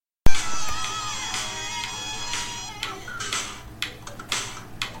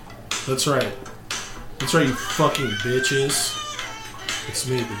That's right. That's right, you fucking bitches. It's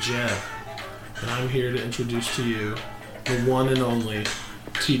me, the Jab. And I'm here to introduce to you the one and only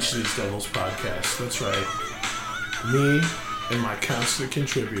Teach These Devils podcast. That's right. Me and my constant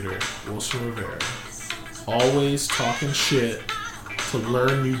contributor, Wilson Rivera. Always talking shit to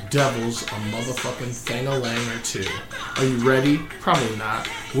learn you devils a motherfucking thing-a-lang or two. Are you ready? Probably not.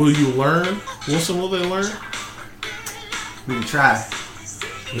 Will you learn? Wilson, will they learn? We can try.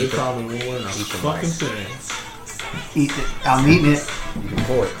 They probably won't learn a fucking thing. Eat it. I'm eating it. You can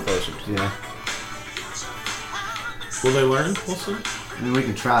pull it closer. Yeah. Will they learn, Wilson? I mean, we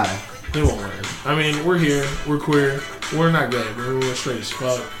can try. They won't learn. I mean, we're here. We're queer. We're not gay. We're straight as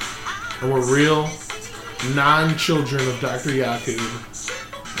fuck. And we're real non-children of Dr. Yakub.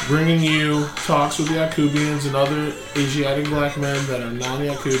 Bringing you talks with Yakubians and other Asiatic black men that are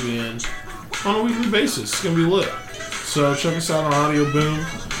non-Yakubian on a weekly basis. It's going to be lit. So check us out on Audio Boom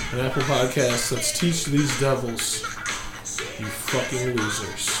and Apple Podcasts. Let's teach these devils, you fucking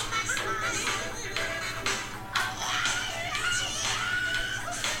losers.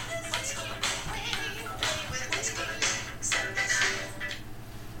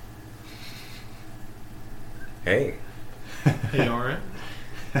 Hey. Hey, alright?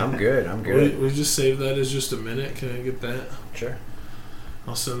 I'm good. We just save that as just a minute. Can I get that? Sure.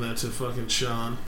 I'll send that to fucking Sean.